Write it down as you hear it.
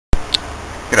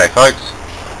G'day folks.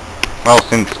 Well,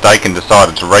 since Dakin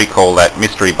decided to recall that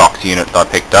mystery box unit that I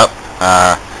picked up,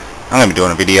 I'm going to be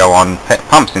doing a video on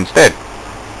pumps instead.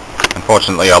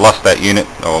 Unfortunately I lost that unit,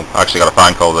 or I actually got a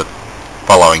phone call the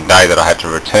following day that I had to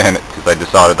return it because they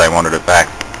decided they wanted it back.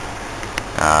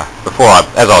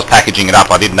 As I was packaging it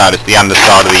up, I did notice the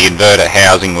underside of the inverter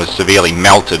housing was severely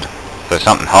melted, so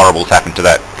something horrible's happened to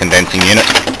that condensing unit.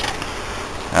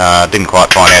 Didn't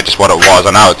quite find out just what it was.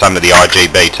 I know it's under the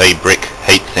IGBT brick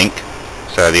heatsink,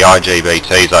 so the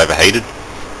IGBT's overheated.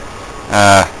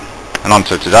 And on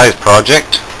to today's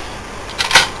project.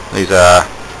 These are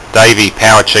Davey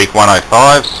Power Cheif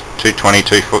 105s, 220,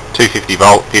 250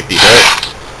 volt, 50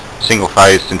 Hz, single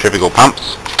phase centrifugal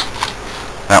pumps.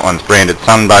 That one's branded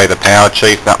Sunbather Power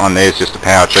Cheif. That one there's just a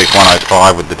Power Cheif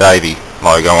 105 with the Davey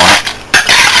logo on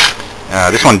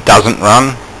it. This one doesn't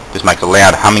run, just makes a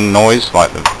loud humming noise, like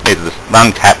either the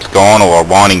run cap's gone or a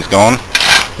winding's gone.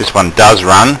 This one does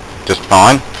run just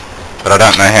fine, but I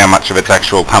don't know how much of its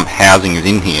actual pump housing is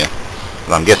in here.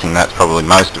 But I'm guessing that's probably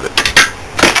most of it.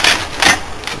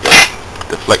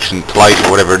 Deflection plate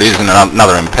or whatever it is and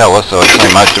another impeller, so I'd say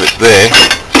most of it's there,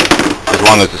 as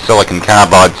long as the silicon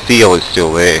carbide seal is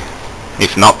still there.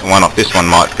 If not, the one off this one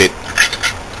might fit.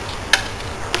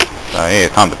 So yeah,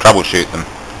 time to troubleshoot them.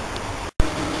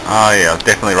 Oh yeah, I was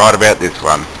definitely right about this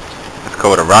one. Let's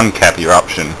call it a run cap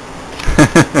eruption.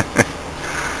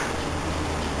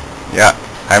 Yeah,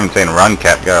 I haven't seen a run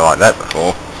cap go like that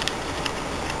before.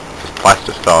 Just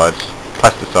plasticized.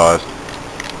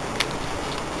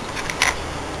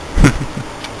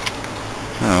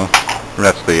 Oh,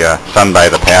 that's the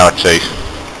Sunbather Power Cheif.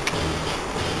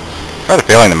 I had a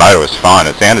feeling the motor was fine.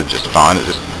 It sounded just fine. It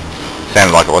just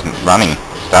sounded like it wasn't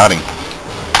starting.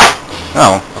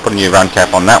 Oh, I'll put a new run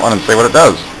cap on that one and see what it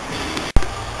does.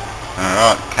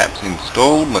 Alright, cap's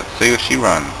installed. Let's see if she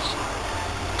runs.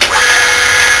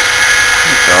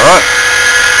 It's alright.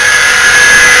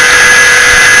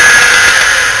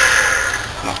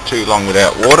 Not too long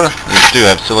without water. These do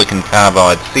have silicon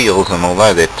carbide seals, and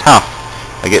although they're tough,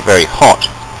 they get very hot.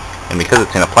 And because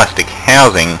it's in a plastic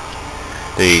housing,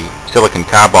 the silicon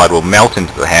carbide will melt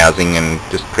into the housing and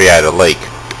just create a leak.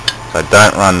 So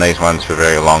don't run these ones for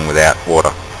very long without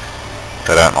water.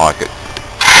 They don't like it.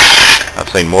 I've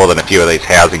seen more than a few of these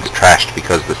housings trashed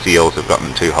because the seals have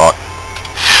gotten too hot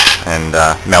and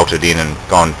melted in and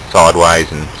gone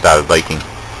sideways and started leaking.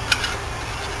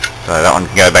 So that one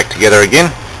can go back together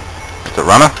again. It's a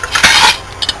runner.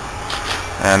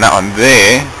 And that one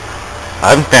there,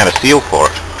 I haven't found a seal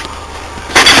for it.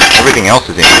 Everything else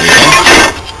is in here,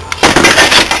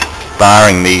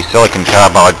 barring the silicon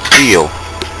carbide seal.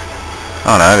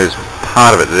 Oh no, there's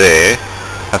part of it there.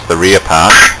 That's the rear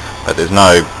part, but there's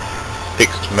no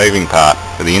fixed moving part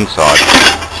for the inside.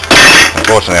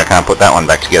 Unfortunately I can't put that one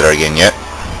back together again yet,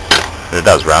 but it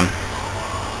does run.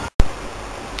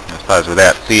 I suppose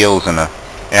without seals and a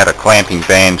outer clamping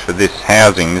band for this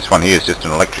housing, this one here is just an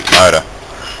electric motor,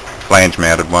 flange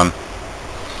mounted one.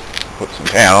 Put some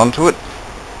power onto it.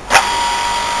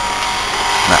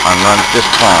 And that one runs just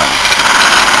fine.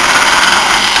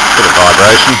 Bit of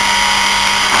vibration.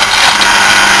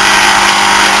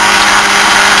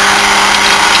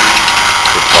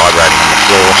 Just vibrating on the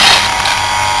floor.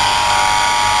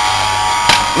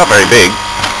 Not very big.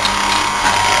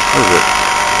 What is it?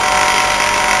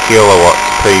 Kilowatts,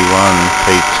 P1,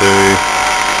 P2,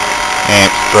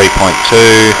 amps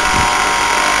 3.2,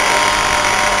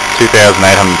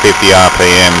 2,850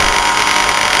 RPM.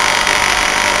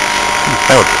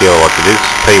 Say what kilowatts it is.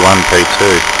 P1, P2.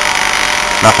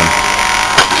 Nothing.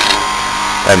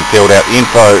 They haven't filled out the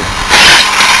info.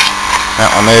 That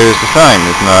one there is the same.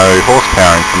 There's no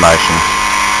horsepower information.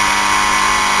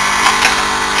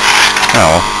 Oh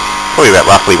well. Probably about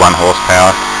roughly 1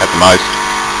 horsepower at the most.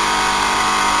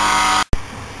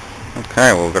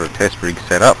 Okay, well we've got a test rig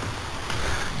set up.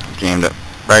 Jammed a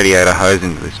radiator hose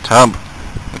into this tub,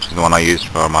 which is the one I used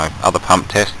for my other pump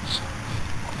tests.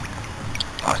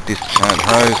 Nice discharge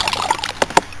hose.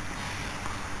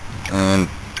 And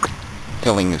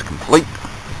filling is complete.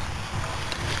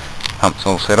 Pump's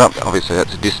all set up. Obviously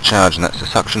that's a discharge and that's the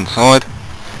suction side.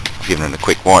 I've given it a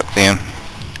quick wipe down.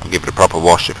 I'll give it a proper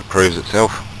wash if it proves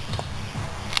itself.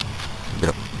 A bit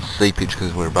of seepage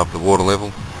because we're above the water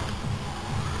level.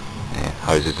 Yeah,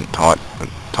 hose isn't tight, but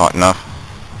tight enough.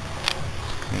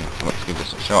 Yeah, so let's give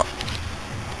this a shot.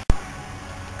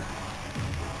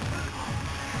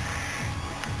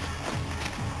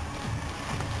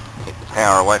 Get the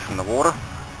power away from the water.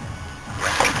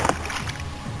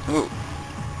 Ooh,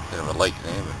 bit of a leak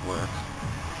there, but it works.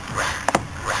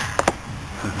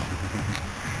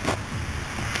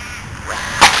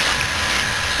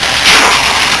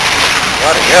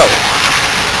 Bloody hell.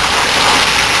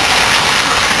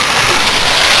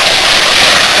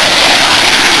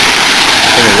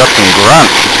 He's got some grunt.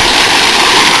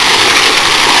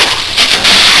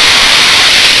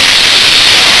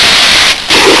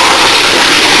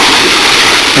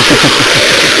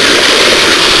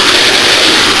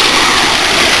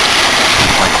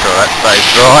 Make sure that stays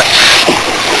dry.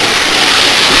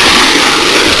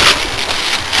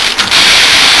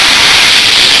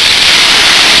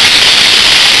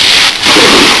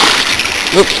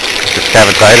 Oops, just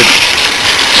cavitated.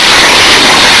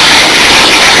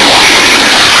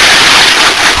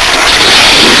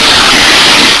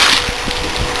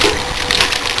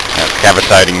 That's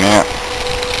cavitating now.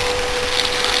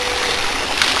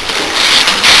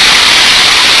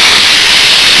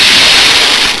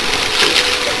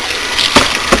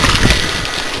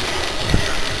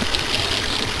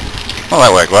 Well,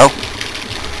 that worked well.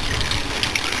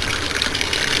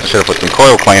 I should have put some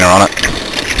coil cleaner on it.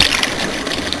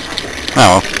 Oh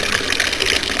well.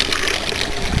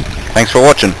 Thanks for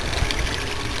watching.